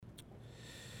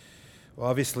Well,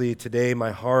 obviously, today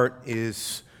my heart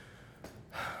is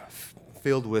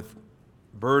filled with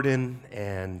burden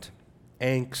and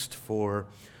angst for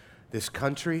this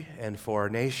country and for our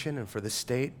nation and for the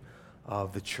state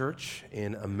of the church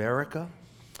in America.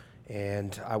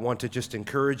 And I want to just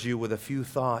encourage you with a few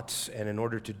thoughts. And in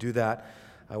order to do that,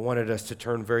 I wanted us to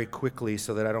turn very quickly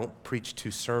so that I don't preach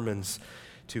two sermons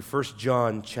to 1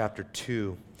 John chapter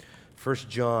 2. 1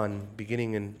 John,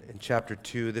 beginning in chapter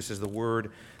 2, this is the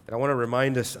word that I want to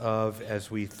remind us of as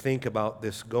we think about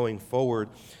this going forward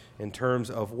in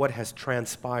terms of what has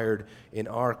transpired in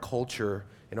our culture,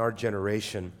 in our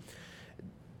generation.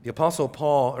 The Apostle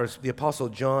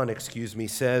John,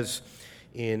 says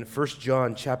in 1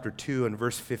 John chapter 2 and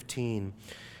verse 15,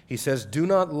 he says, "Do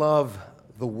not love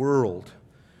the world,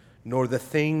 nor the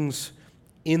things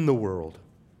in the world.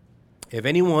 If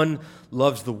anyone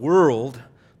loves the world,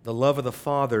 the love of the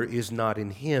Father is not in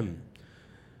him.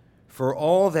 For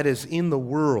all that is in the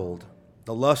world,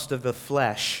 the lust of the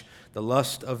flesh, the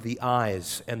lust of the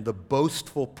eyes, and the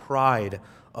boastful pride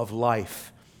of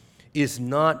life, is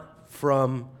not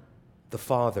from the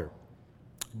Father,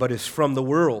 but is from the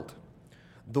world.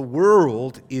 The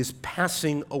world is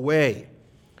passing away,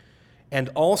 and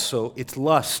also its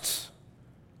lusts.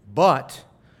 But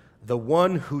the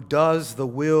one who does the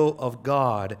will of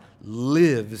God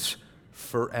lives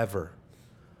forever."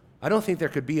 I don't think there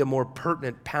could be a more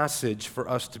pertinent passage for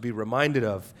us to be reminded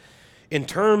of. In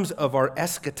terms of our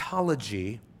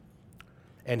eschatology,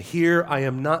 and here I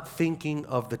am not thinking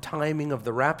of the timing of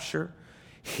the rapture.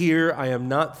 Here I am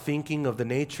not thinking of the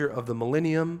nature of the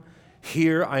millennium.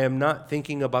 Here I am not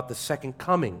thinking about the second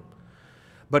coming.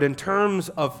 But in terms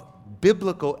of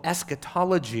biblical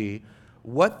eschatology,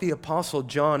 what the Apostle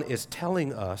John is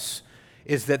telling us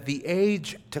is that the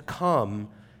age to come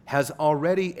has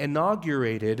already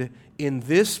inaugurated in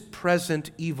this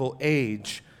present evil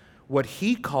age what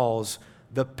he calls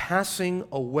the passing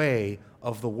away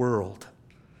of the world.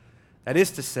 That is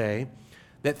to say,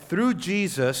 that through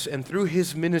Jesus and through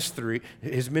his ministry,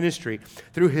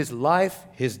 through his life,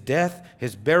 his death,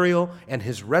 his burial, and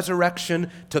his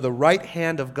resurrection to the right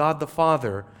hand of God the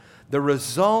Father, the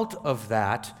result of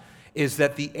that is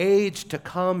that the age to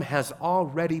come has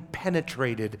already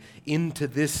penetrated into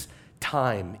this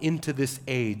time, into this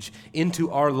age,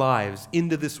 into our lives,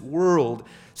 into this world,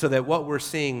 so that what we're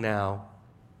seeing now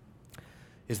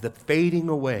is the fading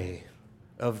away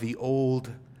of the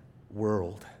old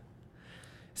world.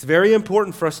 It's very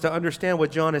important for us to understand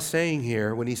what John is saying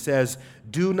here when he says,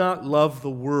 "Do not love the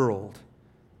world."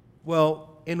 Well,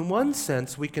 in one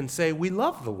sense, we can say we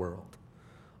love the world.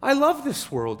 I love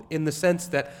this world in the sense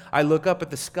that I look up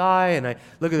at the sky and I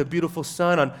look at the beautiful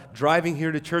sun. I'm driving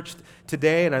here to church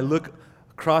today and I look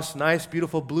across nice,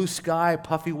 beautiful blue sky,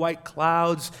 puffy white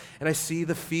clouds, and I see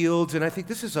the fields and I think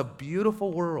this is a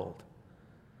beautiful world.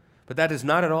 But that is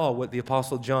not at all what the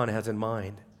Apostle John has in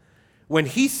mind. When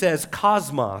he says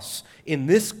cosmos in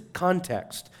this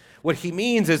context, what he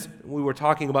means is, we were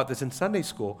talking about this in Sunday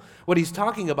school, what he's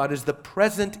talking about is the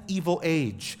present evil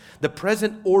age, the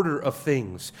present order of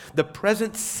things, the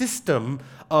present system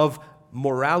of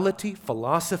morality,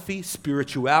 philosophy,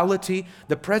 spirituality,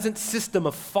 the present system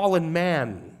of fallen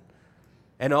man,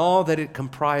 and all that it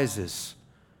comprises.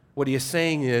 What he is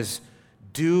saying is,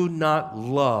 do not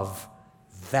love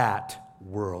that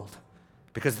world.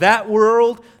 Because that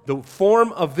world, the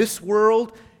form of this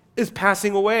world, is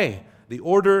passing away. The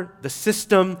order, the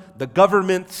system, the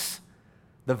governments,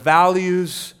 the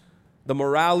values, the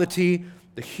morality,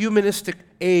 the humanistic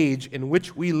age in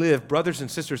which we live, brothers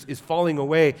and sisters, is falling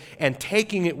away, and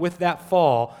taking it with that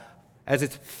fall, as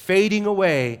it's fading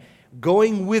away,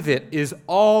 going with it is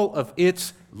all of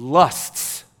its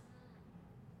lusts,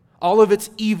 all of its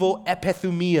evil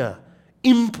epithumia,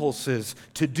 impulses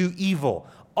to do evil.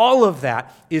 All of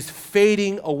that is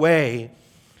fading away,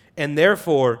 and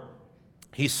therefore,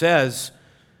 he says,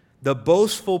 the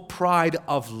boastful pride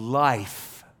of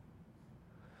life.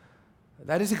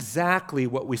 That is exactly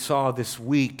what we saw this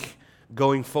week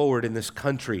going forward in this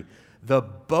country. The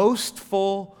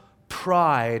boastful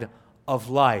pride of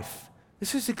life.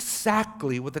 This is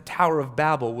exactly what the Tower of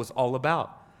Babel was all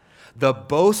about. The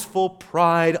boastful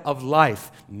pride of life.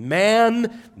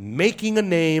 Man making a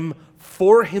name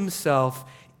for himself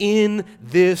in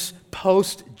this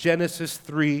post-Genesis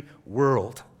 3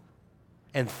 world,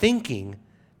 and thinking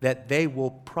that they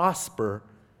will prosper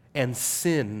and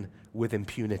sin with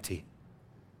impunity.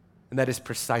 And that is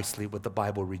precisely what the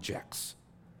Bible rejects.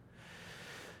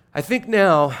 I think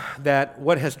now that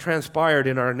what has transpired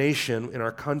in our nation, in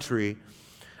our country,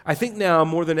 I think now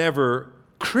more than ever,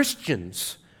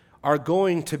 Christians are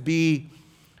going to be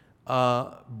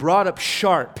brought up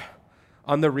sharp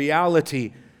on the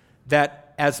reality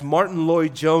that, as Martin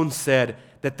Lloyd-Jones said,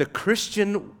 that the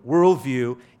Christian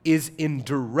worldview is in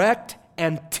direct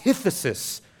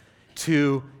antithesis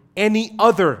to any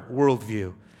other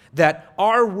worldview, that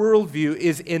our worldview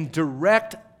is in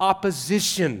direct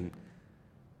opposition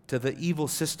to the evil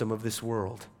system of this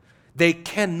world. They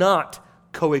cannot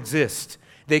coexist.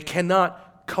 They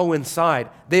cannot coincide.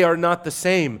 They are not the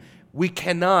same. We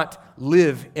cannot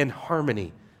live in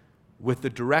harmony with the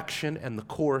direction and the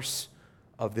course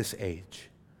of this age.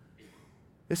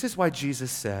 This is why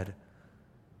Jesus said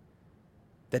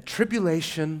that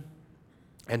tribulation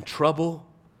and trouble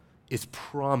is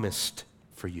promised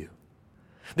for you.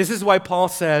 This is why Paul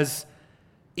says,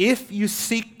 if you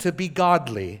seek to be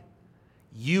godly,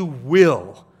 you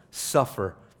will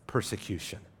suffer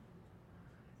persecution.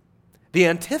 The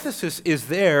antithesis is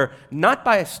there not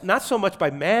so much by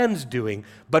man's doing,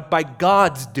 but by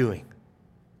God's doing.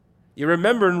 You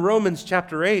remember in Romans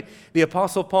chapter 8, the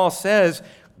Apostle Paul says,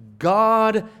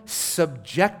 God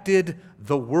subjected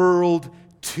the world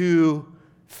to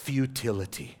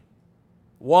futility.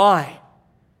 Why?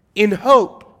 In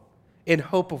hope. In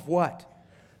hope of what?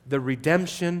 The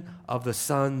redemption of the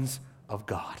sons of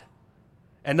God.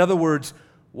 In other words,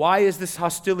 why is this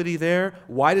hostility there?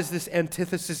 Why does this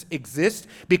antithesis exist?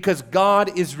 Because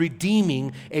God is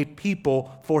redeeming a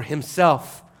people for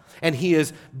himself. And he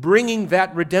is bringing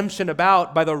that redemption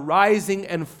about by the rising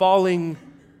and falling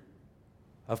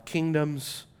of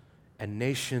kingdoms and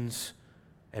nations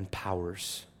and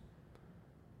powers.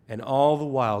 And all the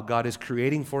while, God is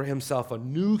creating for himself a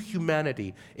new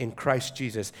humanity in Christ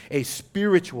Jesus, a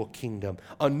spiritual kingdom,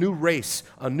 a new race,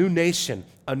 a new nation,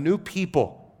 a new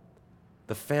people,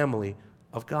 the family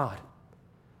of God.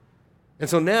 And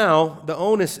so now the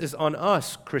onus is on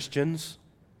us, Christians,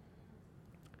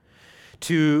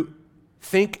 to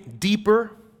think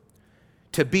deeper,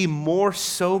 to be more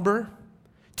sober,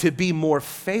 to be more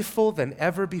faithful than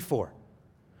ever before,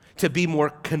 to be more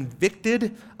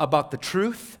convicted about the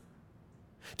truth,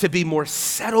 to be more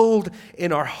settled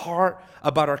in our heart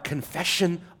about our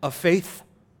confession of faith.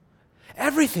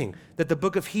 Everything that the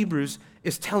book of Hebrews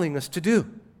is telling us to do.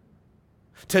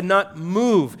 To not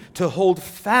move, to hold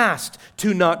fast,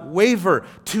 to not waver,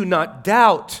 to not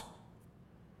doubt.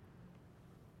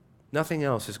 Nothing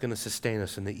else is going to sustain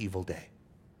us in the evil day.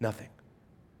 Nothing.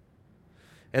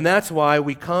 And that's why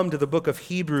we come to the book of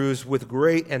Hebrews with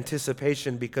great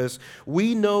anticipation, because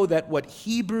we know that what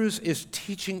Hebrews is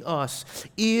teaching us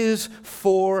is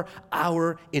for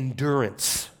our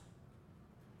endurance.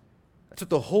 That's what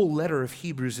the whole letter of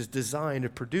Hebrews is designed to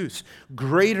produce.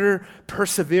 Greater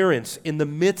perseverance in the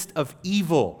midst of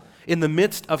evil, in the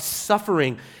midst of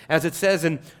suffering. As it says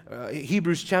in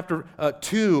Hebrews chapter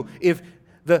 2, if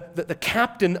the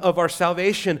captain of our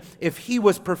salvation, if he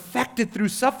was perfected through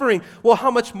suffering, well,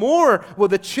 how much more will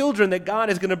the children that God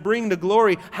is going to bring to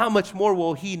glory, how much more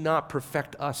will he not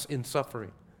perfect us in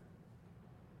suffering?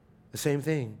 The same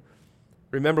thing.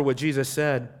 Remember what Jesus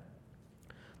said,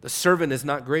 the servant is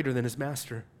not greater than his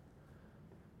master.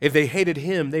 If they hated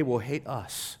him, they will hate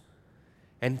us.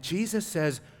 And Jesus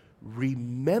says,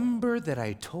 remember that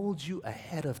I told you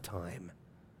ahead of time,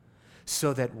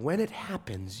 so that when it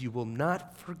happens, you will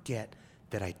not forget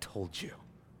that I told you.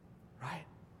 Right?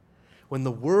 When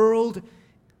the world,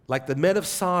 like the men of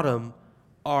Sodom,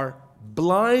 are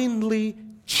blindly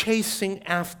chasing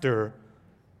after,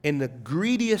 in the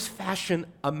greediest fashion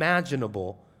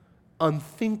imaginable,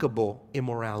 unthinkable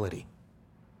immorality.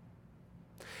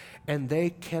 And they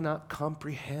cannot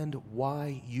comprehend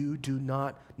why you do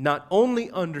not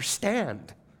only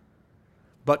understand,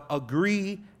 but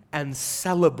agree and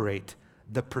celebrate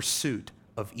the pursuit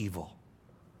of evil.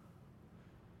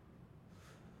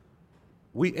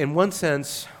 In one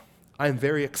sense, I am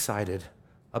very excited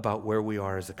about where we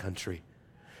are as a country,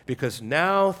 because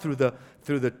now through the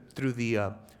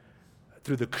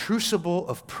crucible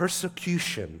of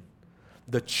persecution,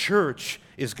 the church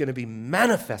is going to be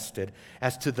manifested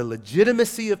as to the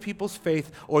legitimacy of people's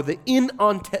faith or the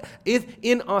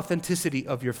inauthenticity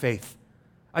of your faith.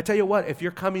 I tell you what, if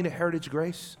you're coming to Heritage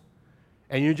Grace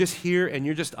and you're just here and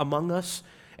you're just among us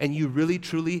and you really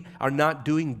truly are not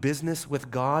doing business with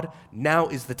God, now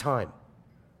is the time.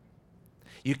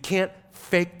 You can't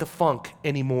fake the funk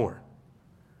anymore.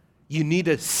 You need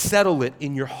to settle it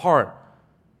in your heart.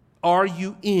 Are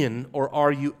you in or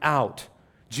are you out?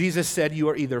 Jesus said, you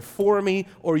are either for me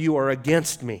or you are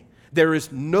against me. There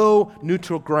is no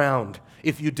neutral ground.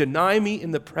 If you deny me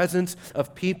in the presence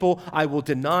of people, I will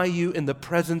deny you in the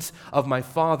presence of my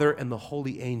Father and the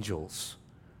holy angels.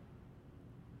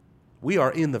 We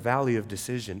are in the valley of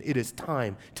decision. It is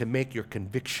time to make your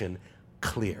conviction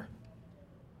clear.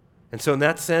 And so in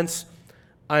that sense,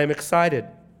 I am excited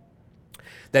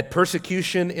that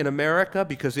persecution in America,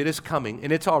 because it is coming,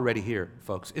 and it's already here,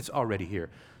 folks, it's already here.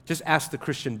 Just ask the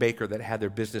Christian baker that had their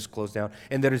business closed down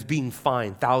and that is being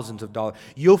fined thousands of dollars.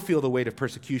 You'll feel the weight of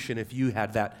persecution if you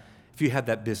had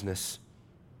that business,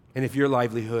 and if your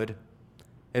livelihood,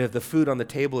 and if the food on the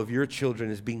table of your children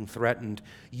is being threatened,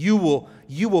 you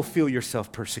will feel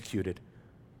yourself persecuted.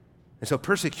 And so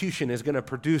persecution is going to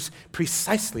produce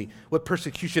precisely what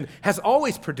persecution has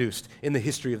always produced in the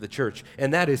history of the church,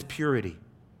 and that is purity.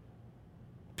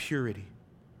 Purity.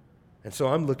 And so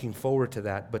I'm looking forward to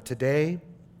that. But today,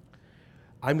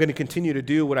 I'm going to continue to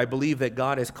do what I believe that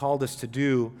God has called us to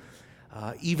do,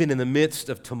 even in the midst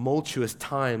of tumultuous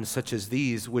times such as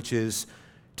these, which is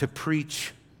to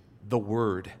preach the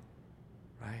word.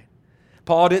 Right?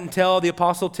 Paul didn't tell the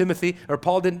Apostle Timothy, or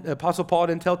Apostle Paul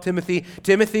didn't tell Timothy,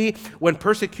 Timothy, when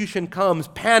persecution comes,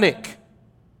 panic.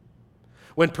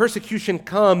 When persecution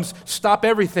comes, stop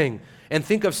everything and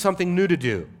think of something new to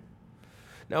do.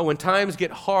 Now, when times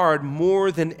get hard, more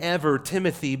than ever,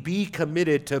 Timothy, be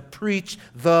committed to preach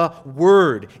the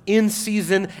word in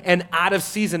season and out of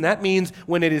season. That means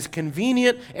when it is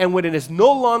convenient and when it is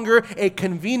no longer a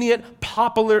convenient,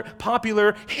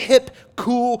 popular, hip,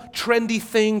 cool, trendy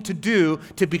thing to do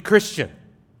to be Christian.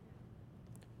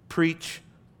 Preach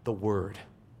the word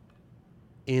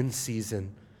in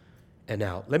season and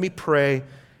out. Let me pray,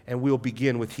 and we'll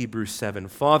begin with Hebrews 7.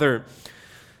 Father,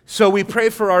 so we pray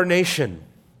for our nation.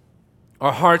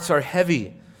 Our hearts are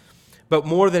heavy, but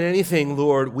more than anything,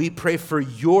 Lord, we pray for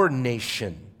your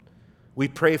nation. We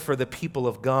pray for the people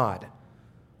of God,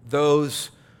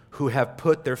 those who have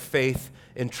put their faith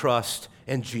and trust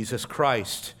in Jesus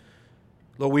Christ.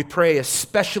 Lord, we pray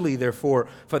especially, therefore,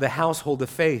 for the household of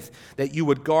faith, that you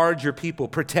would guard your people,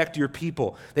 protect your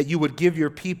people, that you would give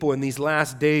your people in these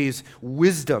last days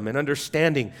wisdom and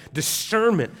understanding,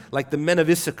 discernment, like the men of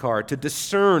Issachar, to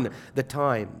discern the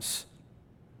times,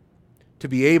 to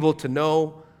be able to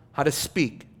know how to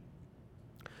speak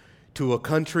to a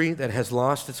country that has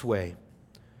lost its way,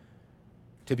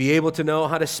 to be able to know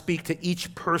how to speak to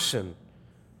each person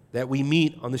that we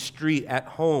meet on the street, at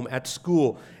home, at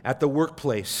school, at the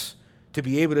workplace, to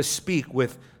be able to speak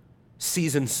with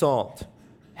seasoned salt.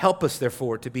 Help us,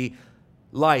 therefore, to be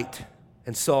light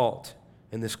and salt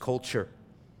in this culture.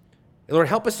 And Lord,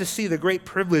 help us to see the great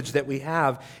privilege that we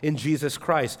have in Jesus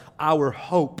Christ, our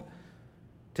hope.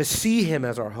 To see him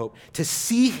as our hope, to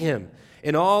see him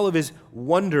in all of his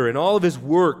wonder and all of his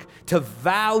work, to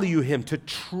value him, to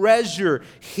treasure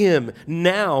him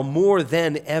now more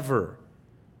than ever,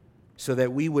 so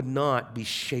that we would not be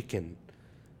shaken.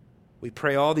 We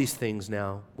pray all these things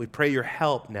now. We pray your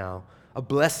help now, a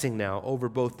blessing now over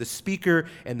both the speaker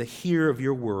and the hearer of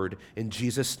your word. In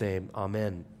Jesus' name,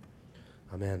 amen.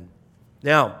 Amen.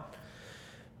 Now,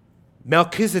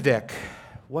 Melchizedek.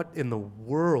 What in the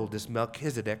world does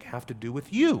Melchizedek have to do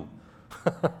with you?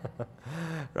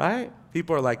 Right?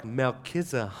 People are like,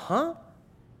 Melchizedek, huh?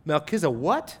 Melchizedek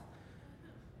what?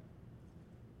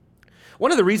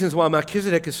 One of the reasons why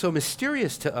Melchizedek is so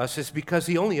mysterious to us is because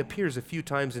he only appears a few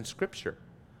times in Scripture.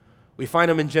 We find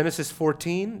him in Genesis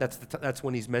 14. That's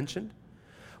when he's mentioned.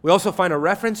 We also find a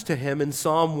reference to him in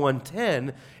Psalm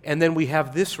 110, and then we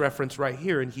have this reference right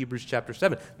here in Hebrews chapter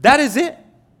 7. That is it.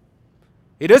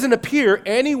 It doesn't appear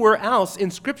anywhere else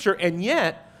in Scripture, and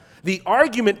yet the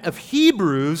argument of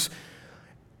Hebrews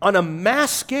on a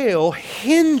mass scale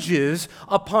hinges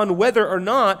upon whether or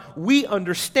not we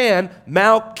understand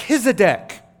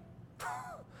Melchizedek.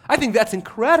 I think that's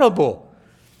incredible.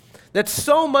 That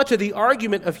so much of the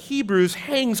argument of Hebrews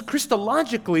hangs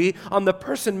Christologically on the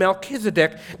person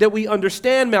Melchizedek, that we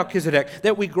understand Melchizedek,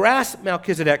 that we grasp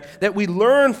Melchizedek, that we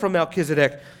learn from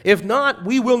Melchizedek. If not,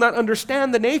 we will not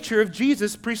understand the nature of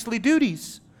Jesus' priestly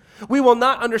duties. We will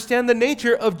not understand the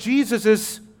nature of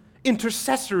Jesus'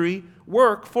 intercessory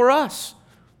work for us.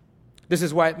 This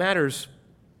is why it matters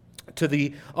to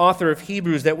the author of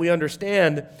Hebrews that we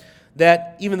understand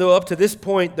that even though up to this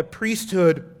point the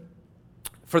priesthood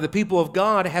for the people of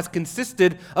God has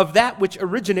consisted of that which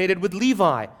originated with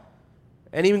Levi.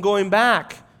 And even going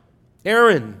back,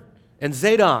 Aaron and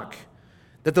Zadok,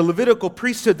 that the Levitical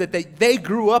priesthood that they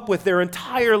grew up with their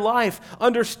entire life,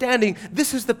 understanding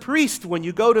this is the priest. When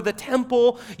you go to the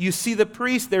temple, you see the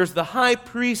priest, there's the high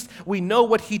priest, we know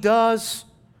what he does.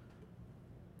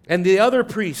 And the other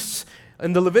priests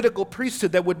and the Levitical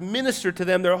priesthood that would minister to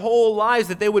them their whole lives,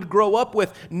 that they would grow up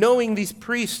with, knowing these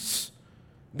priests,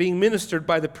 being ministered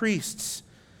by the priests.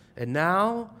 And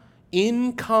now,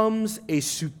 in comes a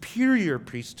superior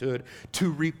priesthood to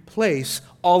replace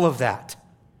all of that.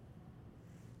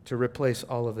 To replace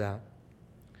all of that.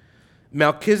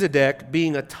 Melchizedek,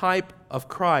 being a type of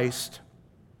Christ,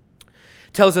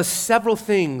 tells us several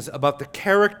things about the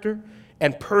character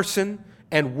and person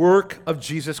and work of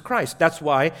Jesus Christ. That's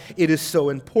why it is so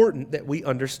important that we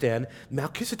understand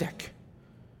Melchizedek.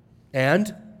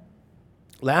 And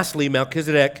lastly,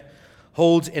 Melchizedek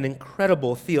holds an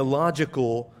incredible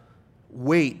theological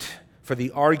weight for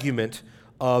the argument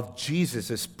of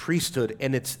Jesus' priesthood,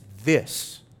 and it's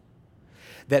this: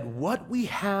 that what we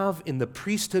have in the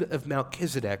priesthood of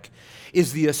Melchizedek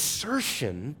is the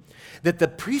assertion that the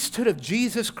priesthood of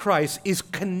Jesus Christ is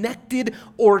connected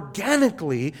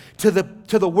organically to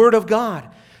the Word of God,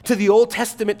 to the Old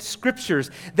Testament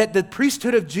Scriptures, that the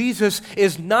priesthood of Jesus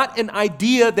is not an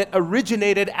idea that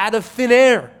originated out of thin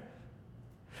air,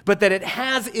 but that it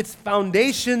has its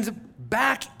foundations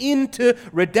back into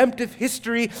redemptive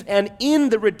history and in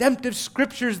the redemptive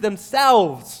Scriptures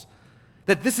themselves.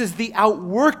 That this is the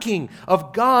outworking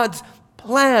of God's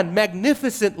plan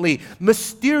magnificently,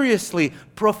 mysteriously,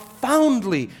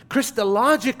 profoundly,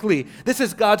 Christologically. This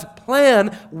is God's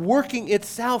plan working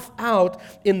itself out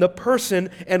in the person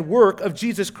and work of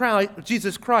Jesus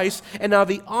Christ. And now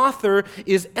the author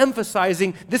is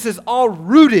emphasizing this is all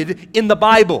rooted in the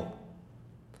Bible.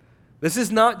 This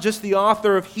is not just the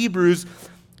author of Hebrews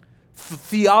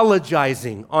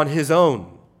theologizing on his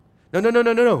own.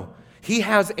 No. He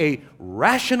has a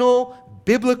rational,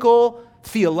 biblical,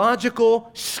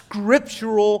 theological,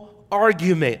 scriptural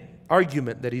argument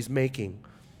that he's making.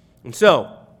 And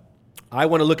so, I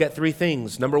want to look at three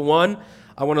things. Number one,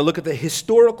 I want to look at the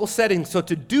historical setting. So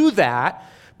to do that,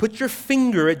 put your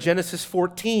finger at Genesis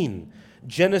 14.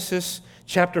 Genesis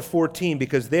chapter 14,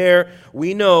 because there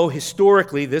we know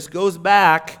historically this goes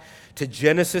back to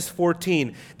Genesis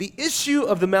 14. The issue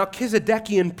of the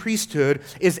Melchizedekian priesthood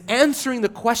is answering the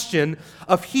question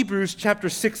of Hebrews chapter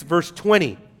 6, verse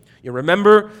 20. You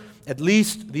remember at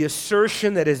least the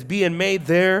assertion that is being made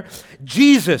there.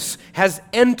 Jesus has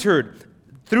entered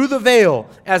through the veil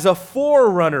as a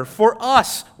forerunner for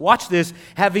us. Watch this,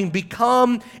 having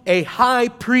become a high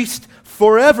priest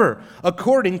forever,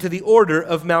 according to the order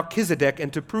of Melchizedek.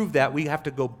 And to prove that, we have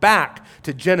to go back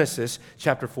to Genesis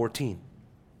chapter 14.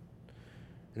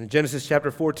 In Genesis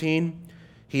chapter 14,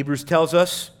 Hebrews tells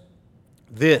us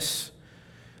this.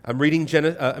 I'm reading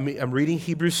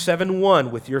Hebrews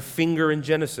 7:1 with your finger in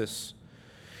Genesis.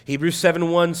 Hebrews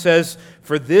 7:1 says,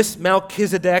 "For this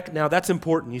Melchizedek," now that's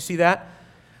important, you see that?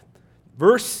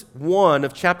 Verse 1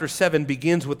 of chapter 7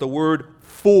 begins with the word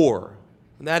 "for."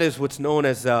 And that is what's known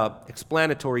as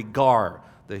explanatory gar,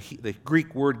 the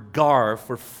Greek word gar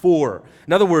for.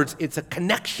 In other words, it's a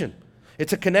connection.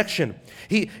 It's a connection.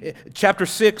 Chapter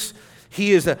 6,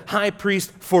 he is a high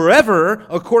priest forever,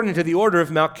 according to the order of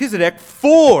Melchizedek,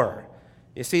 for.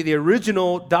 You see, the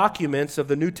original documents of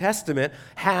the New Testament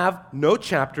have no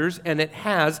chapters and it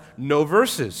has no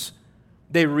verses.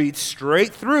 They read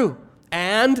straight through.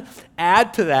 And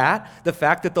add to that the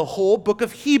fact that the whole book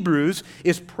of Hebrews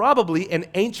is probably an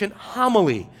ancient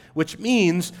homily, which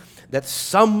means that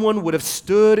someone would have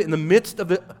stood in the midst of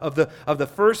the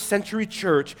first century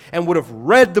church and would have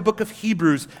read the book of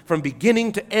Hebrews from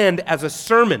beginning to end as a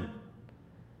sermon.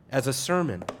 As a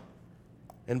sermon.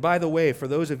 And by the way, for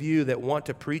those of you that want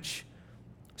to preach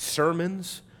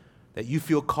sermons, that you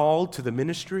feel called to the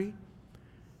ministry,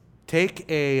 take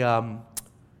a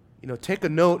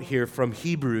note here from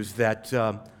Hebrews that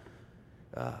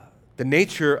the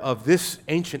nature of this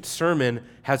ancient sermon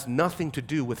has nothing to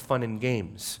do with fun and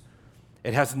games.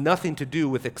 It has nothing to do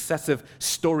with excessive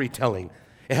storytelling.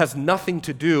 It has nothing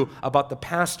to do about the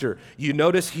pastor. You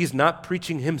notice he's not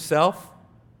preaching himself.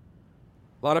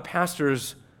 A lot of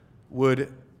pastors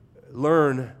would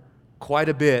learn quite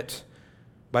a bit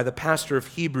by the pastor of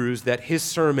Hebrews that his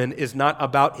sermon is not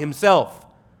about himself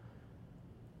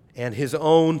and his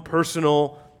own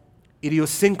personal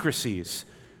idiosyncrasies.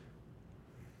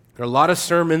 There are a lot of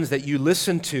sermons that you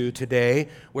listen to today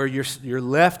where you're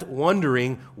left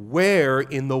wondering, where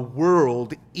in the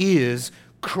world is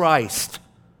Christ?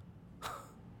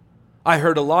 I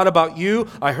heard a lot about you.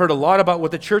 I heard a lot about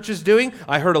what the church is doing.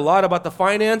 I heard a lot about the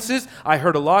finances. I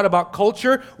heard a lot about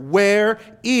culture. Where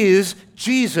is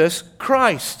Jesus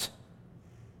Christ?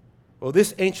 Well,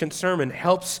 this ancient sermon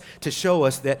helps to show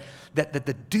us that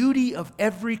the duty of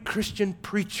every Christian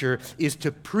preacher is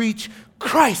to preach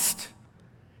Christ,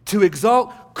 to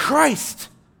exalt Christ.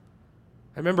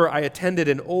 I remember I attended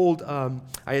a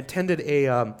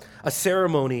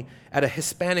ceremony at a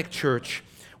Hispanic church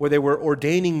where they were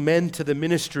ordaining men to the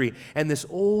ministry. And this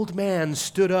old man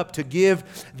stood up to give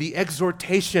the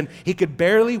exhortation. He could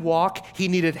barely walk. He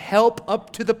needed help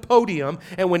up to the podium.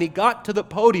 And when he got to the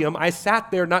podium, I sat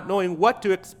there not knowing what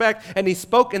to expect. And he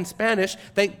spoke in Spanish.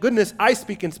 Thank goodness I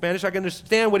speak in Spanish. I can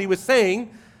understand what he was saying.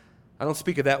 I don't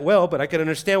speak it that well, but I could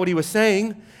understand what he was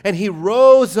saying. And he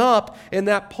rose up in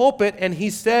that pulpit and he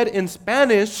said in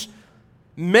Spanish,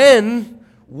 "Men,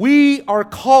 we are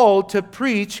called to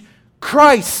preach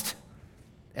Christ."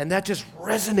 And that just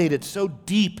resonated so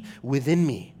deep within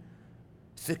me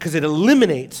because it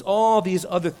eliminates all these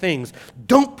other things.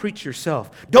 Don't preach yourself.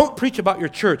 Don't preach about your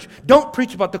church. Don't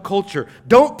preach about the culture.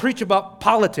 Don't preach about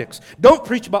politics. Don't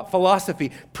preach about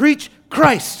philosophy. Preach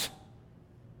Christ.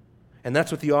 And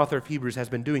that's what the author of Hebrews has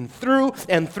been doing through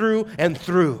and through and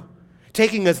through,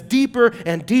 taking us deeper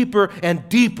and deeper and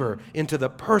deeper into the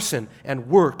person and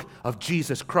work of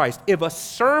Jesus Christ. If a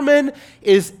sermon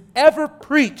is ever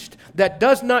preached that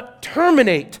does not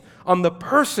terminate on the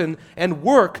person and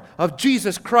work of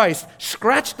Jesus Christ,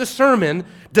 scratch the sermon,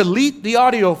 delete the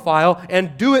audio file,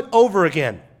 and do it over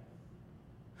again.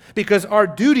 Because our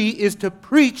duty is to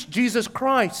preach Jesus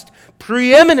Christ,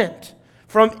 preeminent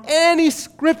from any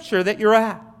scripture that you're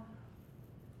at.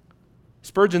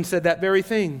 Spurgeon said that very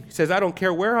thing. He says, I don't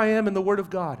care where I am in the Word of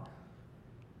God.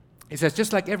 He says,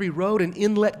 just like every road and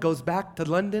inlet goes back to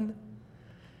London,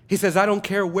 he says, I don't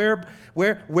care where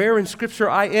in Scripture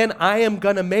I am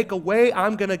going to make a way.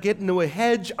 I'm going to get into a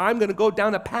hedge. I'm going to go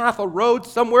down a path, a road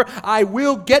somewhere. I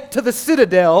will get to the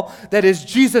citadel that is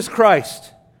Jesus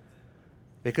Christ.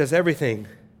 Because everything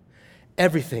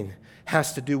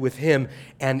has to do with Him.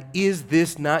 And is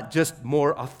this not just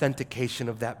more authentication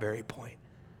of that very point?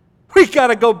 We got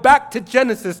to go back to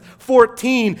Genesis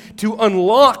 14 to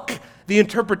unlock the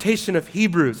interpretation of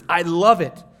Hebrews. I love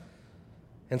it.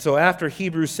 And so after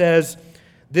Hebrews says,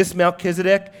 this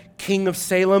Melchizedek, king of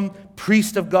Salem,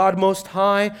 priest of God Most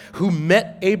High, who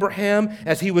met Abraham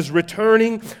as he was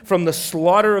returning from the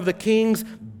slaughter of the kings,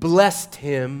 blessed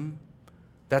him.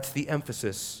 That's the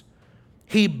emphasis.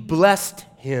 He blessed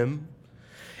him.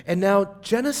 And now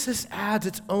Genesis adds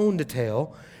its own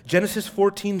detail. Genesis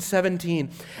 14:17.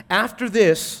 After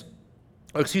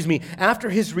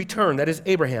his return, that is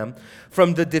Abraham,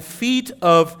 from the defeat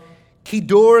of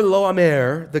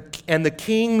Kedorlaomer and the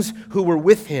kings who were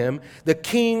with him, the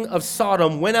king of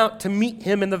Sodom went out to meet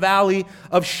him in the valley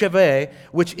of Sheveh,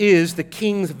 which is the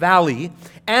king's valley,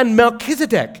 and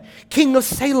Melchizedek, king of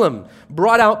Salem,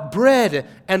 brought out bread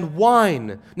and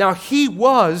wine. Now he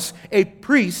was a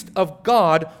priest of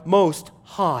God Most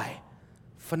High.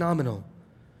 Phenomenal.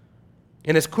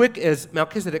 And as quick as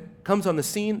Melchizedek comes on the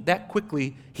scene, that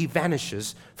quickly he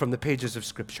vanishes from the pages of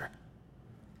Scripture.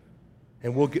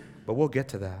 And we'll get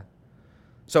to that.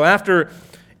 So after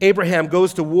Abraham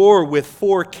goes to war with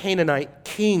 4 Canaanite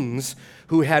kings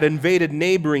who had invaded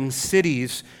neighboring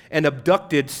cities and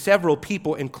abducted several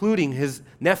people, including his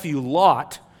nephew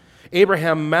Lot,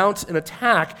 Abraham mounts an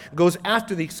attack, goes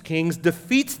after these kings,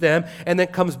 defeats them, and then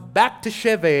comes back to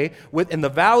Sheveh in the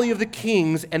valley of the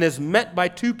kings and is met by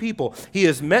 2 people. He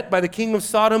is met by the king of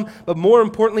Sodom, but more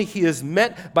importantly, he is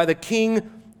met by the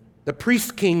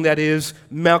priest king, that is,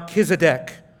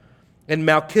 Melchizedek. And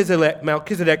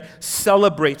Melchizedek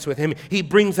celebrates with him. He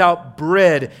brings out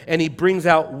bread and he brings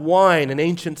out wine, an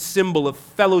ancient symbol of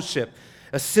fellowship,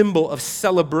 a symbol of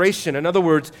celebration. In other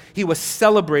words, he was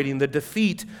celebrating the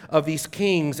defeat of these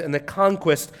kings and the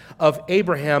conquest of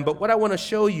Abraham. But what I want to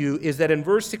show you is that in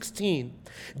verse 16,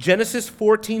 Genesis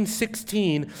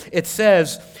 14:16, it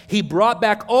says, he brought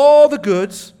back all the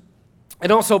goods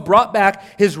and also brought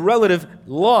back his relative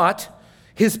Lot,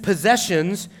 his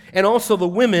possessions, and also the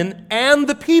women and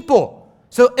the people.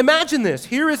 So imagine this.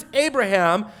 Here is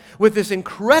Abraham with this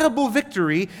incredible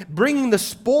victory, bringing the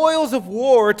spoils of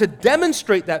war to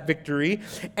demonstrate that victory.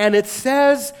 And it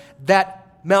says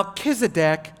that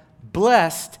Melchizedek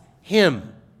blessed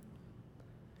him.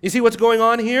 You see what's going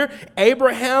on here?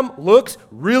 Abraham looks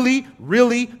really,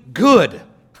 really good.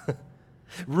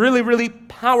 Really, really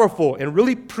powerful and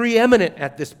really preeminent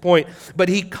at this point. But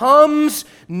he comes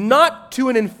not to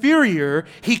an inferior,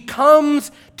 he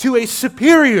comes to a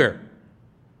superior.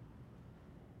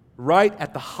 Right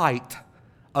at the height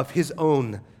of his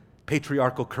own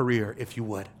patriarchal career, if you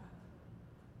would.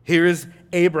 Here is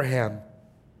Abraham,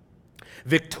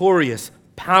 victorious,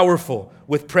 powerful,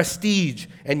 with prestige,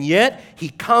 and yet he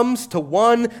comes to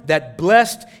one that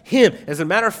blessed him. As a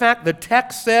matter of fact, the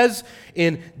text says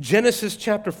in Genesis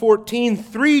chapter 14,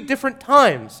 3 different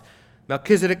times,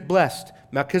 Melchizedek blessed,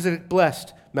 Melchizedek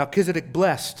blessed, Melchizedek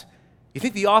blessed. You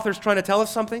think the author's trying to tell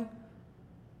us something?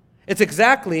 It's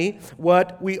exactly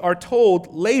what we are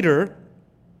told later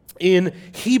in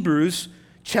Hebrews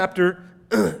chapter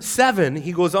 7,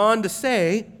 he goes on to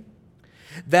say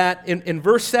that in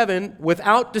verse 7,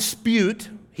 without dispute,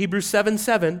 Hebrews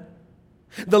 7:7,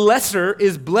 the lesser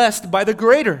is blessed by the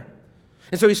greater.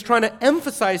 And so he's trying to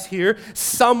emphasize here,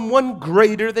 someone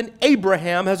greater than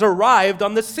Abraham has arrived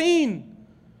on the scene.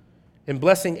 In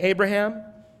blessing Abraham,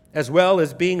 as well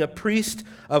as being a priest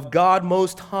of God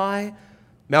Most High,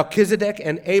 Melchizedek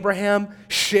and Abraham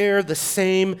share the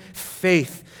same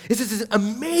faith. This is an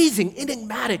amazing,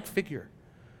 enigmatic figure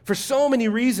for so many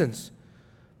reasons.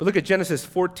 But look at Genesis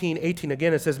 14:18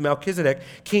 again. It says, Melchizedek,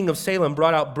 king of Salem,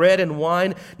 brought out bread and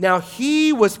wine. Now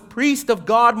he was priest of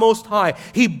God Most High.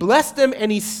 He blessed him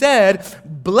and he said,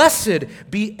 Blessed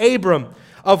be Abram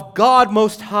of God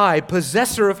Most High,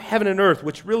 possessor of heaven and earth,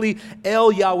 which really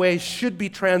El Yahweh should be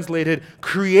translated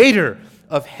creator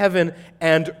of heaven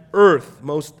and earth.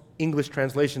 Most English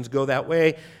translations go that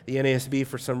way. The NASB,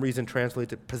 for some reason,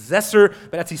 translates it possessor,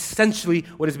 but that's essentially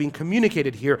what is being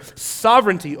communicated here.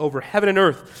 Sovereignty over heaven and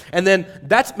earth. And then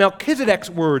that's Melchizedek's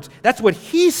words. That's what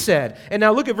he said. And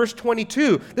now look at verse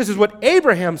 22. This is what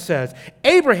Abraham says.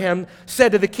 Abraham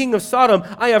said to the king of Sodom,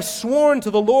 I have sworn to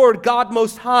the Lord God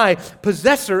Most High,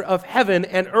 possessor of heaven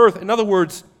and earth. In other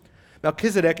words,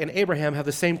 Melchizedek and Abraham have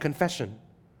the same confession.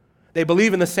 They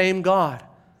believe in the same God.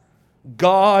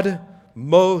 God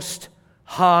Most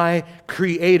High,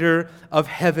 creator of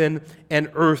heaven and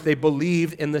earth. They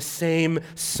believed in the same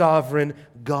sovereign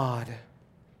God.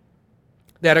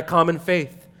 They had a common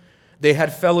faith. They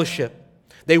had fellowship.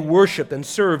 They worshiped and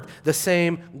served the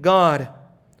same God.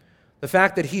 The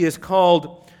fact that he is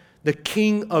called the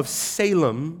King of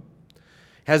Salem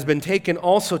has been taken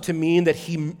also to mean that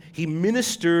he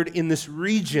ministered in this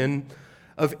region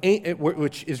of,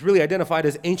 which is really identified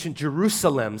as ancient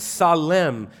Jerusalem,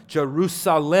 Salem,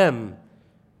 Jerusalem.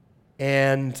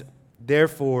 And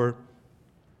therefore,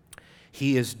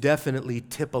 he is definitely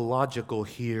typological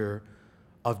here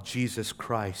of Jesus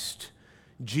Christ.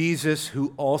 Jesus,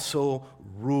 who also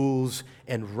rules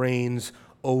and reigns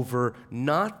over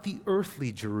not the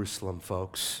earthly Jerusalem,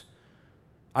 folks.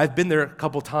 I've been there a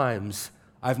couple times.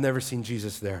 I've never seen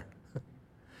Jesus there.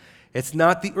 It's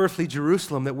not the earthly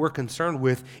Jerusalem that we're concerned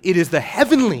with. It is the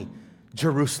heavenly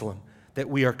Jerusalem that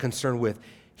we are concerned with.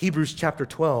 Hebrews chapter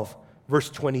 12, verse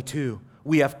 22.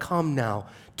 We have come now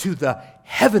to the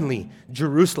heavenly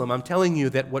Jerusalem. I'm telling you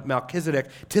that what Melchizedek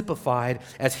typified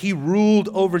as he ruled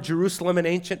over Jerusalem in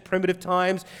ancient primitive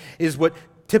times is what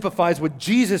typifies what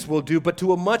Jesus will do, but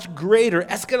to a much greater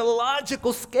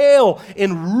eschatological scale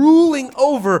in ruling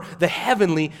over the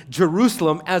heavenly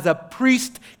Jerusalem as a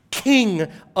priest king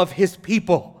of his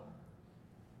people.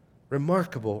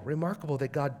 Remarkable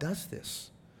that God does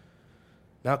this.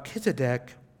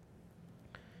 Melchizedek,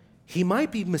 he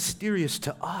might be mysterious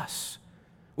to us.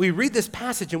 We read this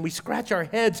passage and we scratch our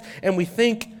heads and we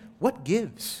think, what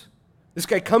gives? This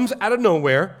guy comes out of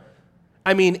nowhere.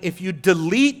 I mean, if you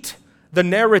delete the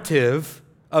narrative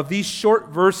of these short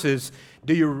verses,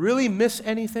 do you really miss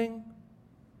anything?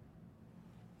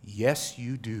 Yes,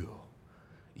 you do.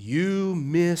 You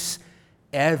miss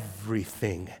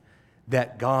everything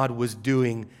that God was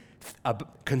doing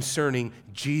concerning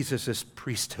Jesus'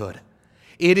 priesthood.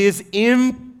 It is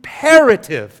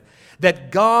imperative that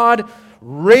God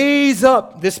raise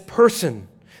up this person,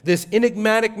 this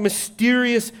enigmatic,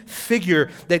 mysterious figure,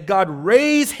 that God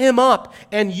raise him up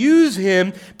and use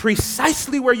him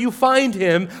precisely where you find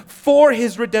him for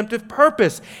his redemptive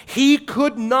purpose. He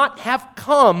could not have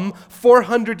come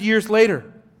 400 years later.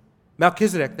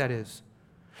 Melchizedek, that is.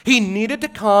 He needed to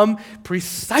come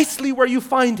precisely where you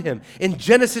find him in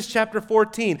Genesis chapter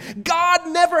 14. God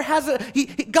never has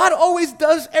God always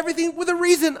does everything with a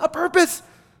reason, a purpose.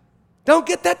 Don't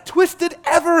get that twisted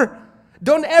ever.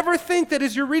 Don't ever think that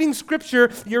as you're reading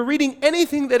Scripture, you're reading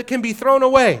anything that can be thrown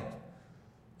away.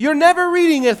 You're never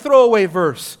reading a throwaway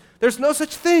verse. There's no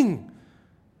such thing.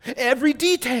 Every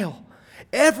detail,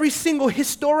 every single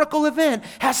historical event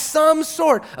has some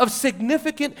sort of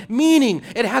significant meaning.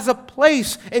 It has a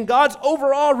place in God's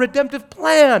overall redemptive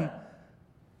plan.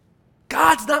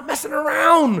 God's not messing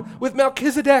around with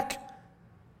Melchizedek.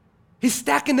 He's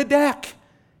stacking the deck.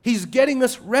 He's getting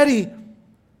us ready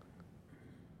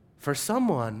for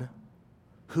someone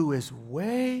who is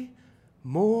way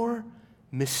more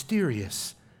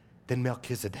mysterious than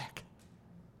Melchizedek.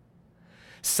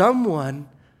 Someone,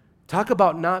 talk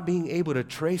about not being able to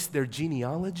trace their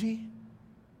genealogy.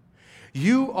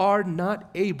 You are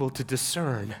not able to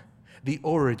discern the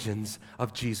origins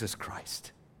of Jesus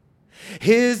Christ.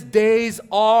 His days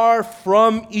are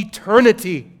from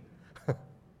eternity.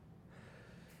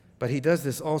 But he does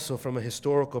this also from a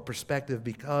historical perspective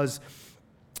because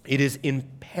It is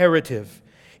imperative.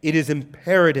 It is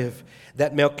imperative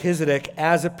that Melchizedek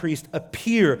as a priest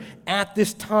appear at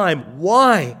this time.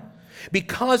 Why?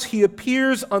 Because he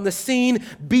appears on the scene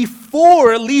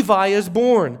before Levi is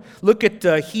born. Look at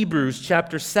Hebrews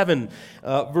chapter 7,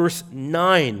 verse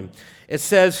 9. It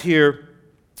says here,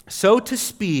 so to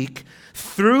speak,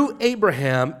 through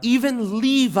Abraham, even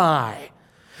Levi,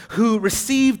 who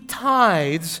received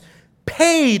tithes,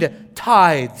 paid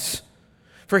tithes.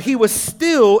 For he was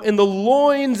still in the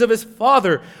loins of his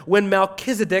father when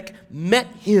Melchizedek met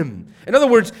him. In other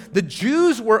words, the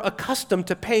Jews were accustomed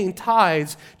to paying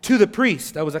tithes to the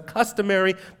priest. That was a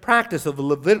customary practice of the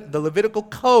Levitical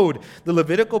code. The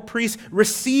Levitical priests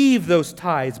received those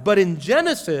tithes. But in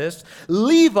Genesis,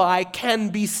 Levi can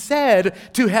be said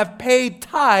to have paid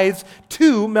tithes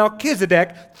to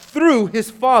Melchizedek through his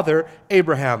father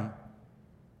Abraham.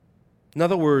 In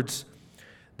other words,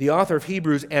 the author of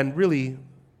Hebrews, and really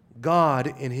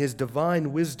God in his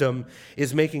divine wisdom,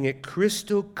 is making it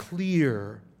crystal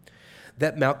clear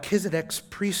that Melchizedek's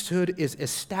priesthood is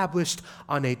established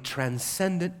on a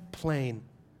transcendent plane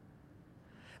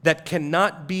that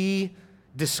cannot be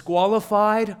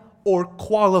disqualified or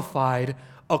qualified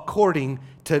according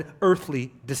to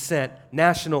earthly descent,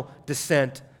 national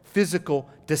descent, physical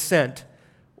descent.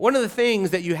 One of the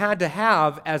things that you had to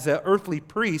have as an earthly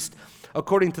priest,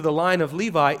 according to the line of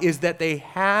Levi, is that they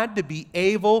had to be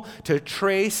able to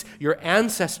trace your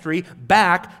ancestry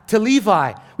back to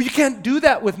Levi. Well, you can't do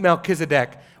that with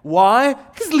Melchizedek. Why?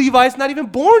 Because Levi's not even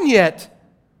born yet.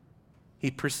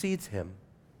 He precedes him.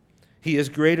 He is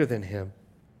greater than him.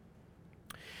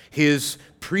 His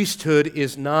priesthood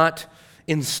is not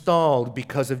installed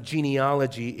because of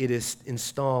genealogy. It is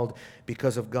installed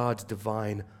because of God's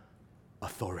divine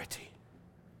authority.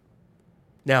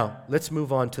 Now, let's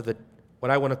move on to what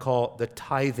I want to call the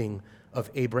tithing of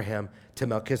Abraham to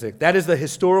Melchizedek. That is the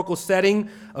historical setting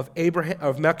of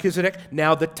Melchizedek.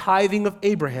 Now the tithing of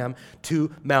Abraham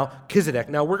to Melchizedek.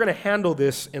 Now we're going to handle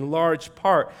this in large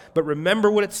part, but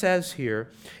remember what it says here.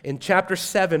 In chapter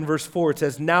 7, verse 4, it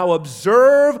says, now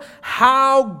observe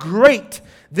how great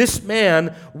this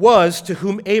man was to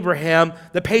whom Abraham,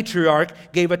 the patriarch,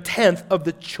 gave a tenth of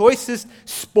the choicest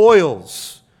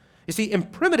spoils. You see, in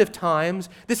primitive times,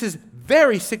 this is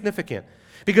very significant.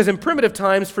 Because in primitive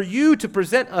times, for you to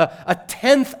present a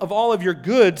tenth of all of your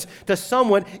goods to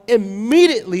someone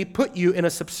immediately put you in a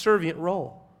subservient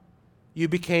role. You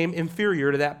became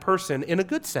inferior to that person in a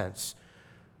good sense.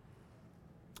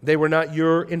 They were not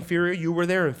your inferior, you were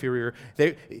their inferior.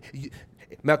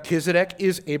 Melchizedek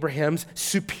is Abraham's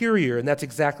superior, and that's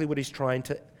exactly what he's trying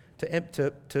to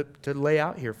lay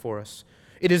out here for us.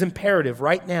 It is imperative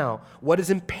right now. What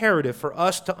is imperative for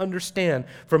us to understand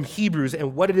from Hebrews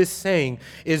and what it is saying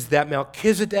is that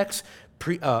Melchizedek's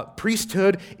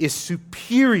priesthood is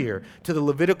superior to the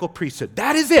Levitical priesthood.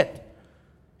 That is it.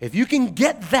 If you can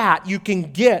get that, you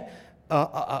can get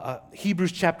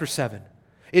Hebrews chapter 7.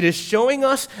 It is showing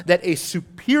us that a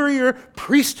superior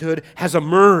priesthood has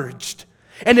emerged.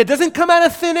 And it doesn't come out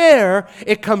of thin air.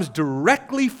 It comes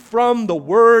directly from the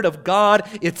Word of God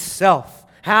itself.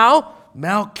 How?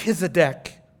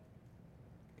 Melchizedek.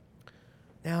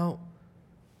 Now,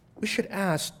 we should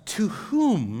ask, to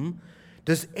whom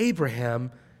does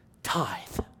Abraham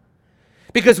tithe?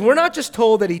 Because we're not just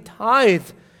told that he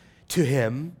tithed to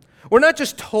him. We're not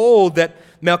just told that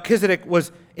Melchizedek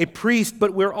was a priest,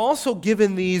 but we're also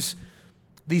given these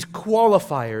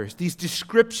qualifiers, these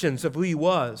descriptions of who he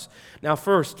was. Now,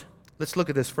 first, let's look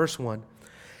at this first one.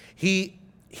 He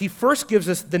first gives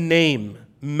us the name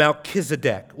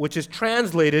Melchizedek, which is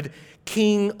translated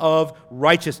king of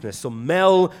righteousness. So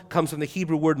Mel comes from the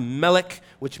Hebrew word melech,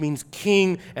 which means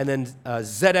king, and then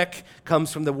Zedek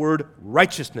comes from the word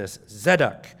righteousness,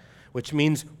 Zedek, which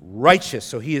means righteous.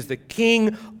 So he is the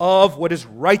king of what is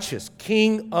righteous,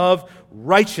 king of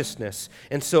righteousness.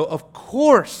 And so, of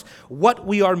course, what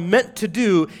we are meant to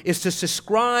do is to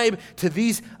subscribe to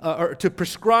these, or to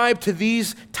prescribe to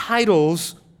these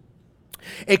titles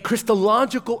a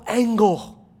Christological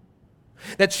angle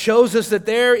that shows us that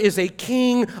there is a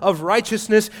king of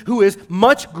righteousness who is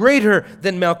much greater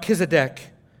than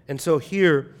Melchizedek. And so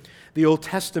here, the Old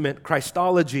Testament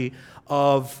Christology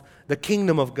of the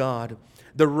kingdom of God,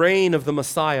 the reign of the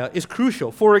Messiah, is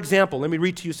crucial. For example, let me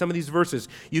read to you some of these verses.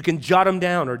 You can jot them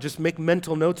down or just make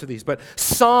mental notes of these. But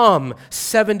Psalm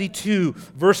 72,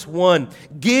 verse 1,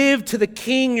 give to the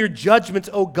king your judgments,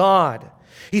 O God.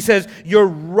 He says, your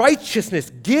righteousness,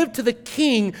 give to the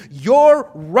king your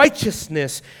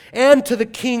righteousness and to the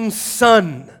king's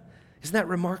son. Isn't that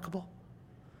remarkable?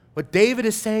 What David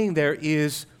is saying there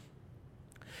is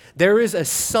there is a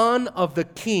son of the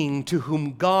king to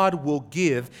whom God will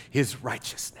give his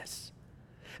righteousness.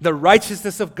 The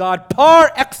righteousness of God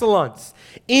par excellence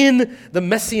in the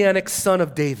Messianic Son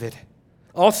of David.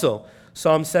 Also,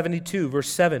 Psalm 72, verse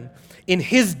 7, in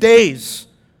his days,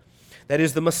 that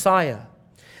is the Messiah,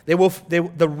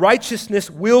 the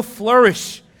righteousness will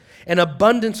flourish, an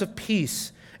abundance of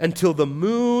peace until the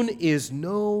moon is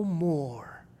no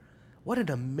more. What an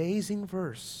amazing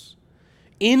verse.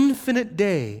 Infinite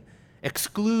day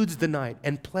excludes the night,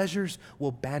 and pleasures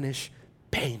will banish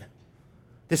pain.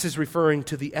 This is referring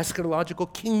to the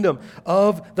eschatological kingdom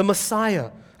of the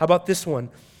Messiah. How about this one?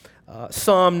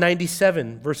 Psalm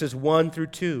 97, verses 1 through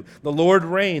 2. The Lord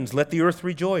reigns, let the earth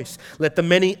rejoice. Let the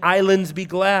many islands be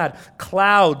glad.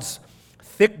 Clouds,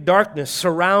 thick darkness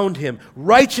surround him.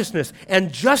 Righteousness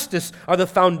and justice are the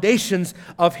foundations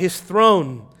of his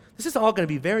throne. This is all going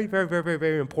to be very, very, very, very,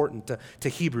 very important to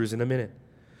Hebrews in a minute.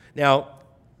 Now,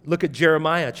 look at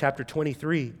Jeremiah chapter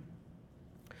 23.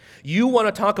 You want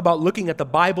to talk about looking at the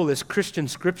Bible as Christian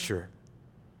scripture.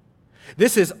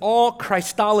 This is all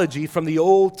Christology from the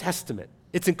Old Testament.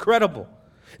 It's incredible.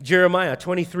 Jeremiah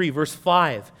 23, verse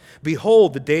 5.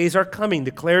 Behold, the days are coming,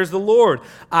 declares the Lord.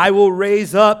 I will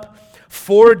raise up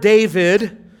for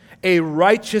David a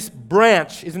righteous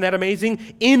branch. Isn't that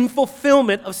amazing? In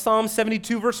fulfillment of Psalm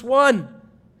 72, verse 1.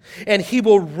 And he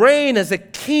will reign as a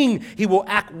king. He will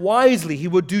act wisely. He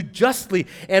will do justly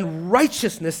and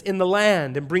righteousness in the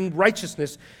land and bring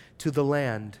righteousness to the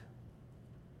land.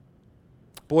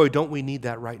 Boy, don't we need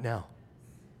that right now.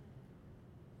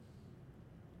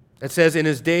 It says, in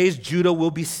his days, Judah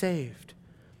will be saved.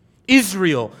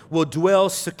 Israel will dwell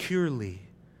securely.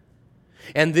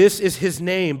 And this is his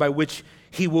name by which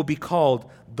he will be called,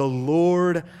 the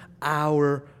Lord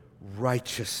our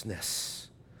righteousness.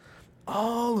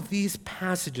 All of these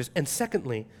passages. And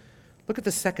secondly, look at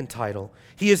the second title.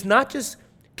 He is not just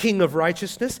King of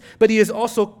righteousness, but he is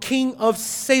also King of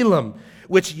Salem,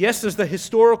 which, yes, is the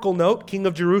historical note, King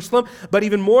of Jerusalem, but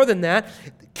even more than that,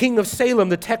 King of Salem,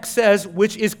 the text says,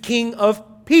 which is King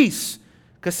of peace,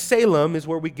 because Salem is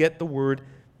where we get the word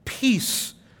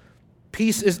peace.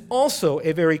 Peace is also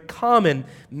a very common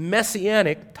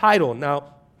messianic title.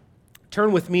 Now,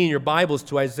 turn with me in your Bibles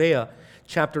to Isaiah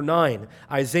chapter 9.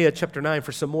 Isaiah chapter 9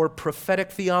 for some more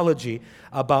prophetic theology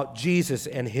about Jesus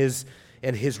and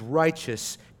his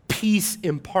righteous,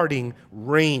 peace-imparting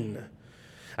reign.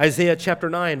 Isaiah chapter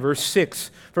 9, verse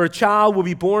 6. For a child will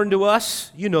be born to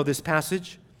us. You know this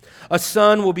passage. A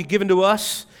son will be given to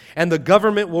us, and the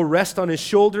government will rest on his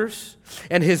shoulders,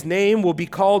 and his name will be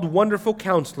called Wonderful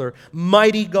Counselor,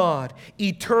 Mighty God,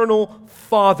 Eternal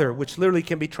Father, which literally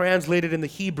can be translated in the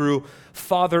Hebrew,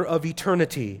 Father of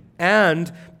Eternity,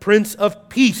 and Prince of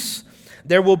Peace.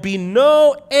 There will be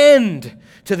no end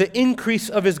to the increase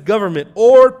of his government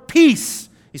or peace.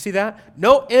 You see that?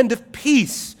 No end of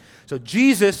peace. So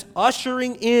Jesus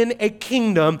ushering in a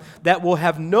kingdom that will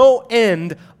have no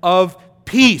end of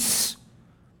peace.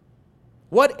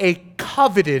 What a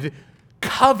coveted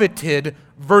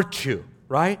virtue,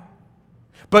 right?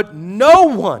 But no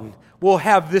one will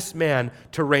have this man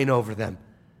to reign over them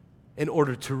in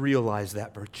order to realize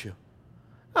that virtue.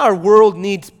 Our world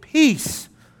needs peace.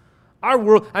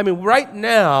 Right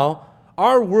now,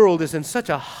 our world is in such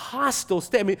a hostile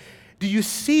state. Do you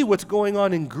see what's going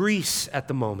on in Greece at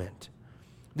the moment?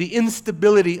 The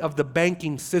instability of the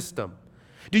banking system.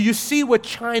 Do you see what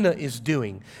China is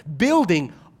doing?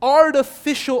 Building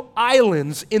artificial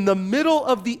islands in the middle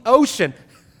of the ocean.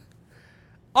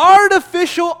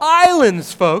 Artificial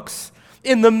islands, folks,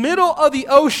 in the middle of the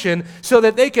ocean so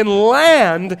that they can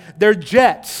land their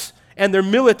jets and their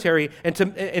military and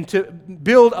to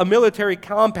build a military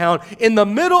compound in the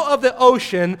middle of the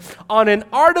ocean on an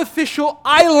artificial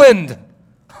island.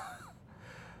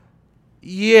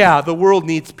 Yeah, the world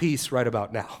needs peace right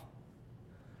about now.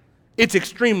 It's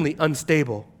extremely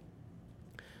unstable.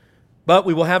 But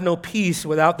we will have no peace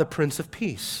without the Prince of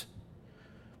Peace.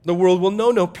 The world will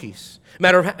know no peace.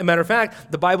 Matter of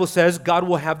fact, the Bible says God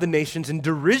will have the nations in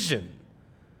derision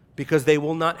because they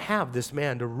will not have this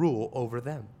man to rule over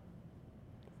them.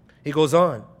 He goes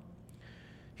on.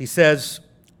 He says,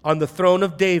 on the throne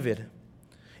of David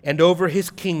and over his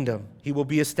kingdom, he will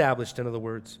be established, in other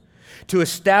words, to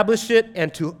establish it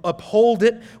and to uphold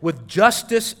it with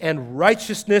justice and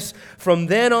righteousness from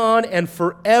then on and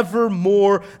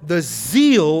forevermore. The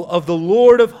zeal of the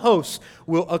Lord of hosts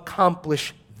will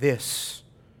accomplish this.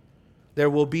 There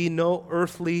will be no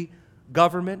earthly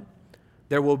government.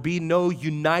 There will be no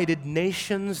United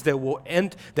Nations that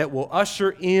will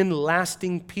usher in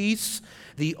lasting peace.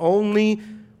 The only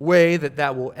way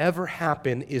that will ever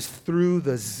happen is through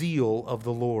the zeal of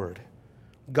the Lord.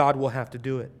 God will have to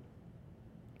do it.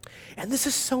 And this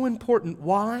is so important.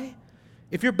 Why?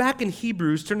 If you're back in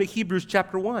Hebrews, turn to Hebrews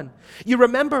chapter 1. You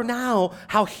remember now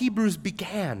how Hebrews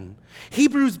began.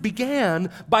 Hebrews began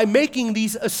by making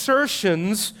these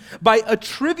assertions, by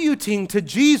attributing to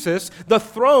Jesus the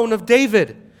throne of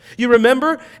David. You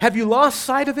remember? Have you lost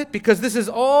sight of it? Because this is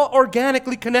all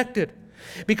organically connected.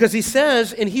 Because he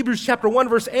says in Hebrews chapter 1,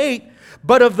 verse 8,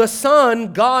 but of the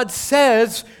Son, God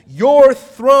says, your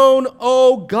throne,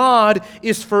 O God,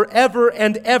 is forever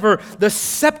and ever. The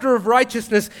scepter of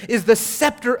righteousness is the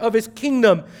scepter of his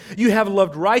kingdom. You have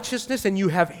loved righteousness and you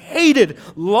have hated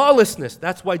lawlessness.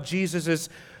 That's why Jesus'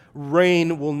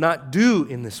 reign will not do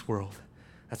in this world.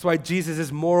 That's why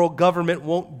Jesus' moral government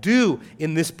won't do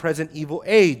in this present evil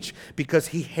age, because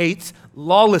he hates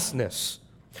lawlessness.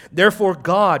 Therefore,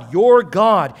 God, your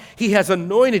God, he has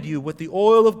anointed you with the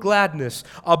oil of gladness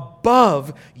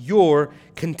above your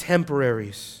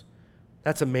contemporaries.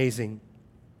 That's amazing.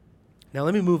 Now,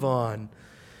 let me move on.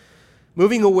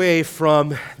 Moving away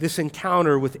from this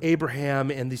encounter with Abraham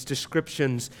and these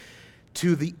descriptions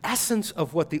to the essence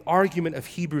of what the argument of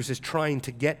Hebrews is trying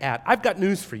to get at. I've got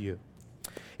news for you.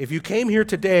 If you came here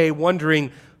today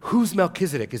wondering, who's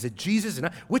Melchizedek? Is it Jesus?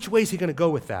 And which way is he going to go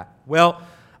with that? Well,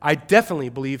 I definitely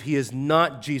believe he is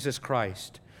not Jesus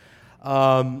Christ,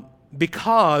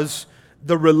 because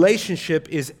the relationship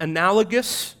is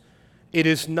analogous. It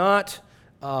is not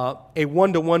a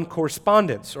one-to-one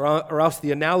correspondence, or else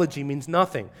the analogy means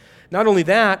nothing. Not only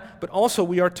that, but also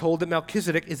we are told that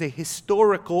Melchizedek is a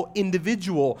historical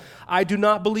individual. I do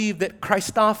not believe that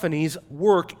Christophanies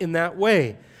work in that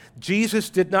way. Jesus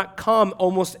did not come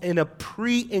almost in a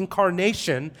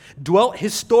pre-incarnation, dwelt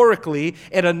historically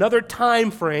at another time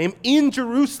frame in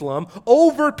Jerusalem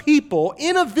over people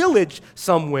in a village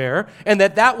somewhere, and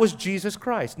that was Jesus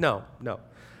Christ. No.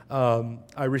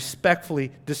 I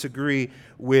respectfully disagree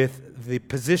with the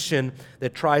position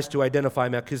that tries to identify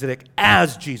Melchizedek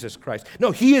as Jesus Christ.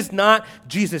 No, he is not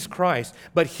Jesus Christ,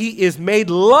 but he is made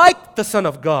like the Son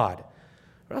of God.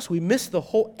 Or else we miss the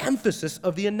whole emphasis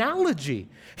of the analogy.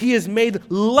 He is made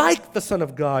like the Son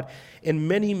of God in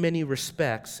many, many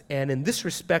respects, and in this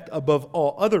respect above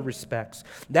all other respects.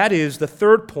 That is the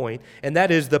third point, and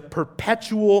that is the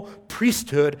perpetual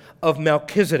priesthood of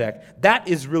Melchizedek. That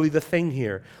is really the thing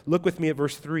here. Look with me at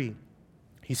verse 3.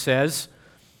 He says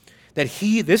that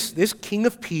this King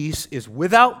of Peace is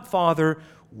without father,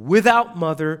 without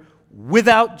mother,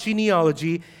 without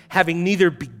genealogy, having neither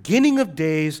beginning of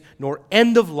days nor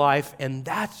end of life. And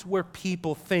that's where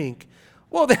people think,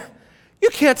 well, you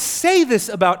can't say this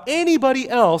about anybody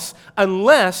else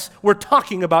unless we're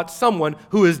talking about someone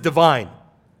who is divine.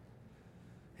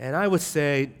 And I would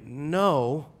say,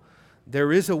 no,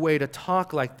 there is a way to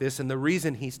talk like this, and the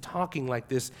reason he's talking like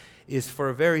this is for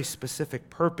a very specific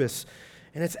purpose.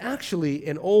 And it's actually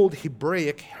an old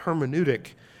Hebraic hermeneutic,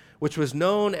 which was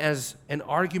known as an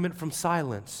argument from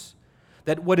silence,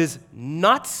 that what is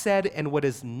not said and what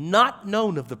is not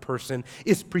known of the person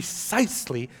is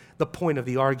precisely the point of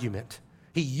the argument.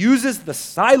 He uses the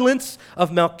silence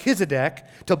of Melchizedek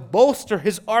to bolster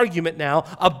his argument now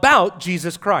about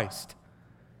Jesus Christ.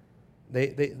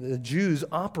 The Jews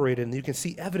operated, and you can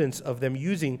see evidence of them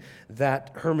using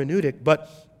that hermeneutic,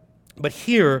 but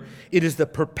here it is the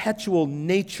perpetual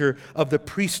nature of the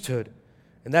priesthood.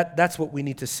 And that's what we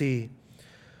need to see.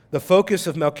 The focus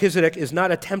of Melchizedek is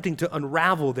not attempting to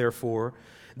unravel, therefore,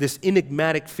 this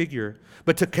enigmatic figure,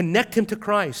 but to connect him to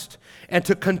Christ and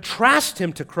to contrast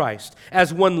him to Christ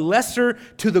as one lesser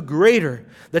to the greater.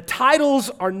 The titles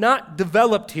are not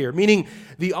developed here, meaning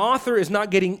the author is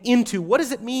not getting into what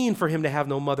does it mean for him to have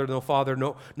no mother, no father,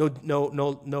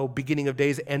 no beginning of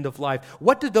days, end of life.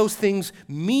 What do those things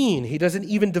mean? He doesn't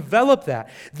even develop that.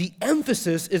 The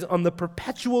emphasis is on the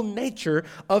perpetual nature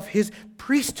of his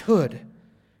priesthood.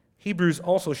 Hebrews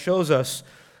also shows us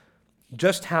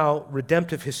just how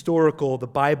redemptive historical the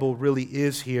Bible really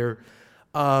is here.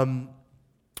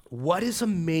 What is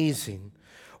amazing,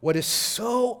 what is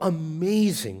so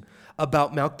amazing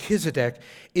about Melchizedek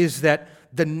is that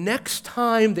the next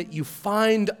time that you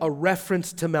find a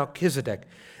reference to Melchizedek,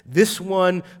 this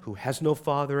one who has no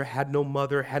father, had no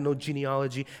mother, had no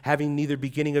genealogy, having neither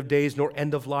beginning of days nor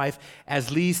end of life,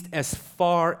 at least as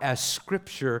far as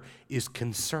Scripture is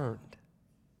concerned.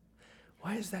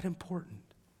 Why is that important?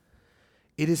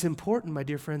 It is important, my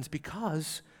dear friends,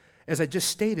 because, as I just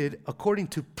stated, according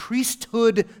to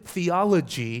priesthood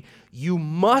theology, you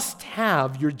must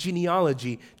have your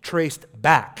genealogy traced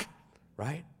back,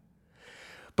 right?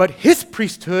 But his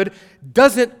priesthood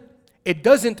doesn't it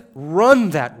doesn't run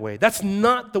that way. That's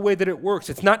not the way that it works.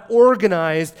 It's not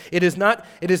organized. It is not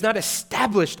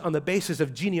established on the basis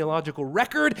of genealogical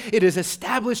record. It is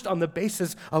established on the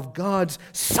basis of God's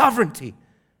sovereignty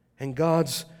and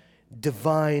God's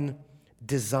divine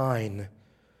design.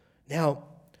 Now,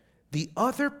 the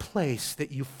other place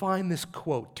that you find this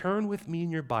quote, turn with me in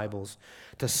your Bibles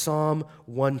to Psalm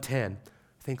 110.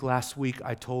 I think last week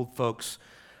I told folks,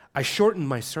 I shortened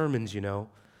my sermons, you know.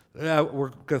 We're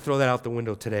going to throw that out the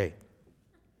window today.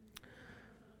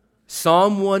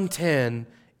 Psalm 110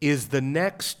 is the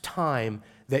next time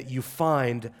that you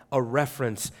find a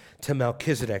reference to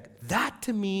Melchizedek. That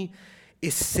to me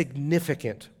is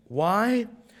significant. Why?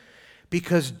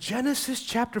 Because Genesis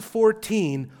chapter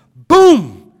 14,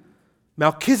 boom,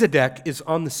 Melchizedek is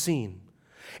on the scene.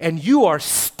 And you are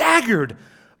staggered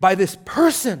by this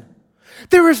person.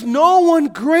 There is no one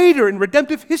greater in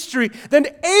redemptive history than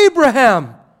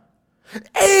Abraham.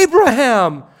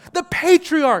 Abraham, the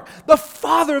patriarch, the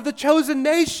father of the chosen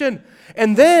nation.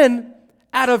 And then,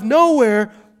 out of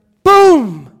nowhere,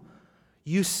 boom,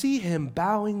 you see him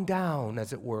bowing down,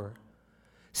 as it were,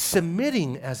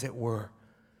 submitting, as it were,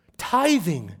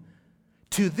 tithing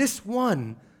to this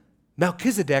one,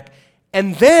 Melchizedek.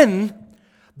 And then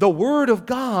the word of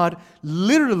God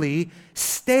literally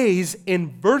stays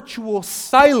in virtual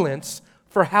silence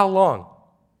for how long?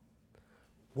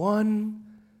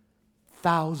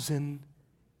 1,000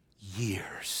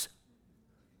 years.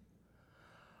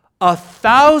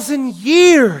 1,000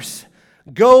 years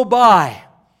go by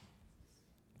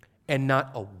and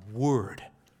not a word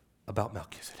about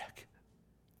Melchizedek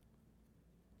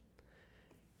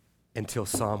until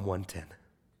Psalm 110.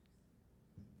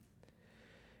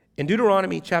 In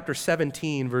Deuteronomy chapter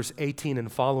 17, verse 18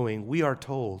 and following, we are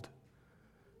told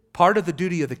part of the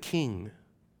duty of the king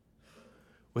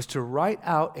was to write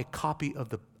out a copy of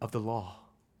the law.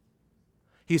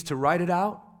 He's to write it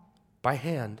out by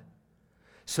hand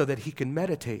so that he can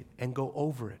meditate and go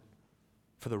over it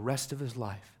for the rest of his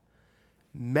life.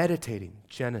 Meditating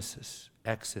Genesis,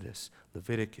 Exodus,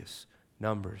 Leviticus,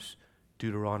 Numbers,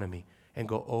 Deuteronomy, and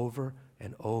go over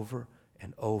and over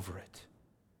and over it.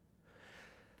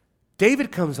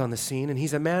 David comes on the scene, and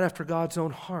he's a man after God's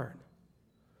own heart.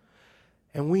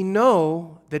 And we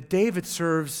know that David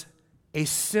serves a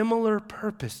similar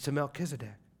purpose to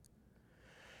Melchizedek.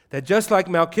 That just like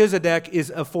Melchizedek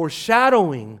is a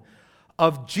foreshadowing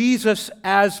of Jesus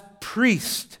as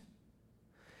priest,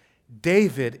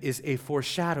 David is a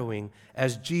foreshadowing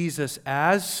as Jesus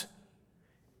as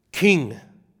king.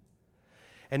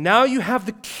 And now you have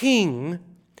the king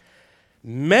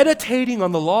meditating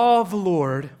on the law of the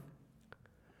Lord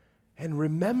and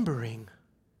remembering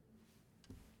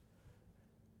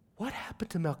what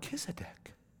happened to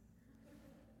Melchizedek.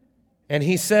 And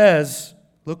he says,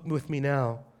 look with me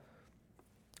now,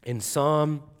 in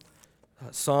Psalm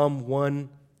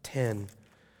 110.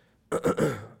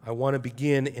 I want to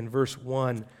begin in verse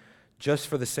 1 just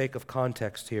for the sake of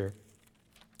context here.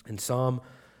 In Psalm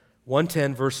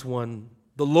 110, verse 1,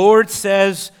 the Lord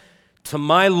says to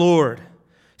my Lord,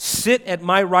 sit at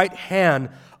my right hand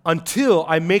until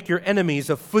I make your enemies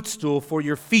a footstool for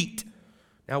your feet.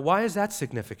 Now, why is that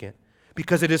significant?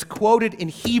 Because it is quoted in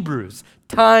Hebrews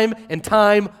time and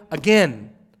time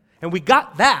again. And we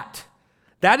got that.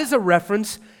 That is a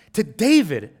reference to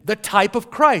David, the type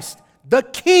of Christ, the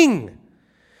king.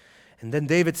 And then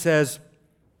David says,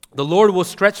 the Lord will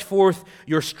stretch forth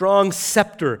your strong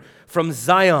scepter from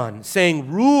Zion, saying,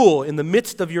 rule in the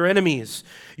midst of your enemies.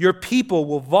 Your people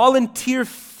will volunteer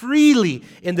freely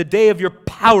in the day of your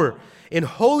power. In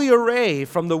holy array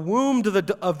from the womb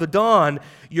of the dawn,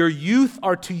 your youth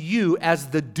are to you as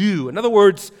the dew. In other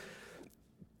words,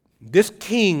 this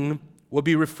king will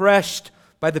be refreshed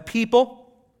by the people.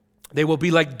 They will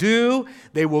be like dew.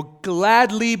 They will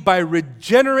gladly, by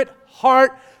regenerate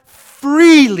heart,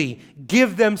 freely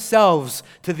give themselves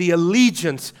to the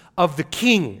allegiance of the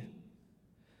king.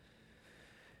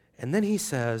 And then he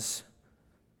says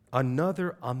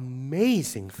another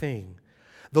amazing thing.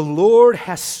 The Lord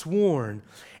has sworn,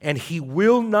 and he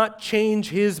will not change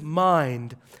his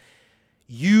mind.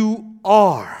 You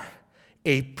are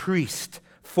a priest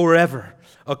forever,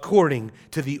 according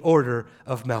to the order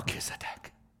of Melchizedek.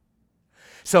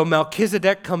 So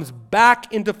Melchizedek comes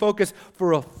back into focus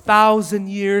for 1,000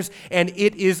 years, and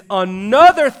it is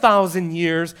another 1,000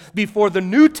 years before the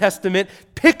New Testament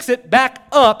picks it back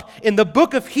up in the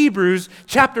book of Hebrews,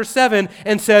 chapter 7,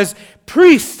 and says,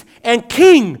 priest and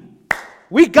king,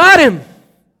 we got him.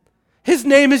 His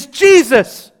name is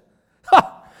Jesus.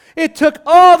 It took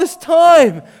all this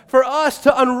time for us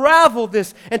to unravel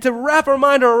this and to wrap our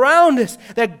mind around this,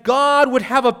 that God would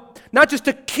have not just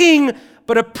a king,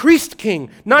 but a priest king.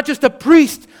 Not just a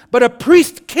priest, but a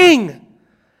priest king.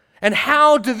 And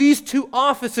how do these two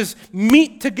offices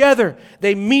meet together?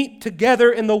 They meet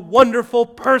together in the wonderful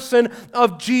person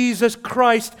of Jesus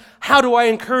Christ. How do I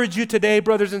encourage you today,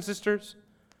 brothers and sisters?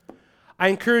 I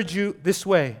encourage you this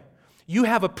way. You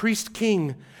have a priest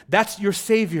king. That's your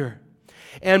Savior.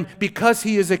 And because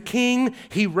he is a king,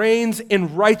 he reigns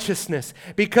in righteousness.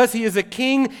 Because he is a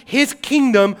king, his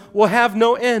kingdom will have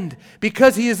no end.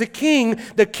 Because he is a king,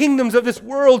 the kingdoms of this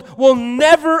world will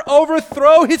never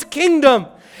overthrow his kingdom.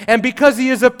 And because he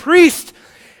is a priest,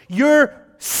 your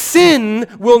sin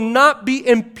will not be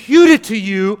imputed to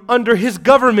you under his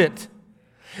government.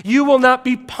 You will not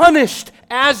be punished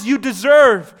as you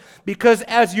deserve, because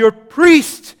as your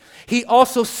priest, he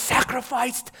also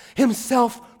sacrificed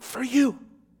himself for you.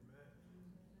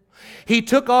 He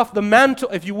took off the mantle,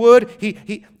 if you would.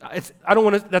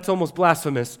 That's almost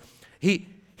blasphemous. He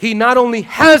not only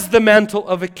has the mantle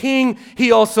of a king,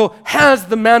 he also has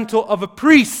the mantle of a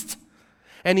priest.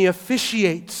 And he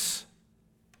officiates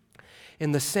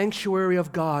in the sanctuary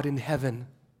of God in heaven,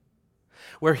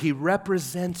 where he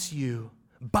represents you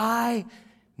by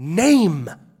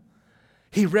name.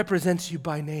 He represents you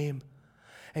by name.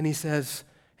 And he says,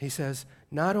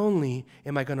 not only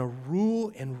am I going to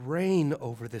rule and reign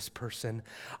over this person,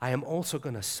 I am also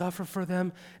going to suffer for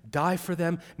them, die for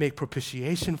them, make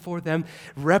propitiation for them,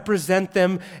 represent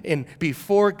them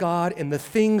before God in the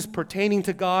things pertaining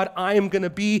to God. I am going to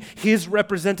be his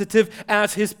representative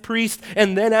as his priest,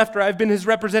 and then after I've been his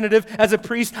representative as a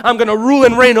priest, I'm going to rule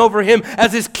and reign over him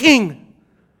as his king.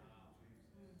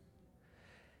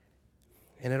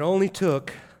 And it only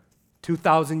took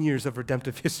 2,000 years of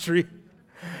redemptive history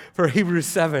for Hebrews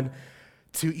 7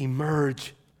 to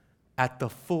emerge at the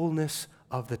fullness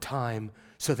of the time,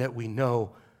 so that we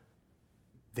know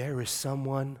there is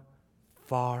someone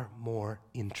far more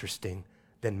interesting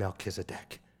than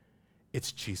Melchizedek.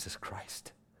 It's Jesus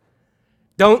Christ.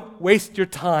 Don't waste your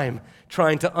time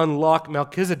trying to unlock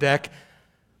Melchizedek.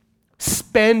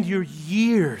 Spend your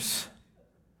years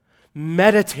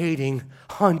meditating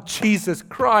on Jesus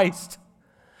Christ.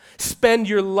 Spend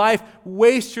your life,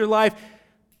 waste your life,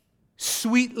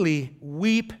 sweetly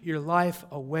weep your life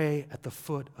away at the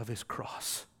foot of his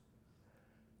cross,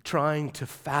 trying to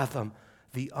fathom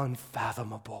the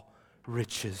unfathomable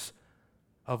riches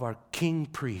of our King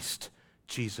Priest,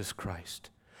 Jesus Christ.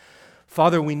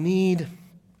 Father, we need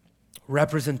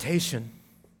representation.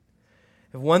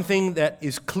 And one thing that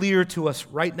is clear to us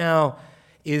right now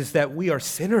is that we are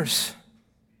sinners.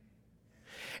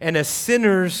 And as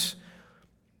sinners,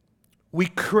 we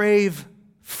crave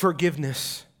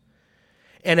forgiveness.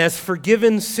 And as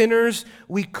forgiven sinners,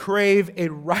 we crave a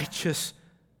righteous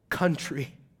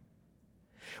country.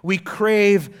 We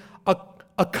crave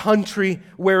a country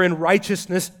wherein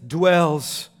righteousness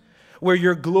dwells, where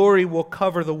your glory will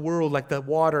cover the world like the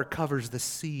water covers the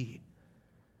sea.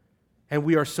 And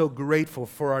we are so grateful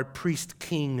for our priest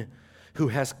king who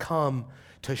has come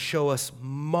to show us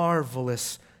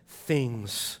marvelous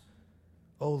things.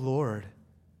 Oh Lord,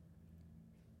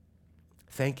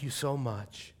 thank you so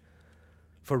much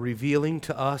for revealing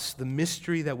to us the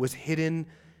mystery that was hidden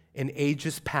in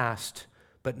ages past,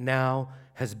 but now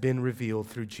has been revealed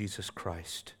through Jesus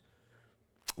Christ.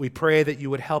 We pray that you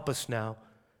would help us now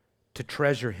to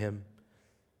treasure him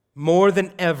more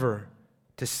than ever,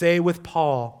 to say with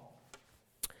Paul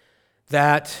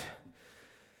that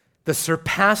the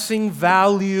surpassing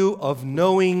value of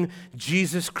knowing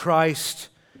Jesus Christ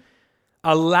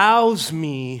allows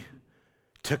me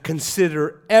to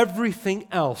consider everything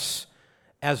else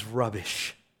as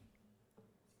rubbish.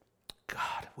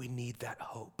 God, we need that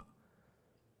hope.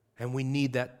 And we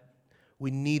need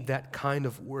that kind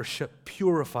of worship.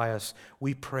 Purify us,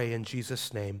 we pray in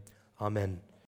Jesus' name. Amen.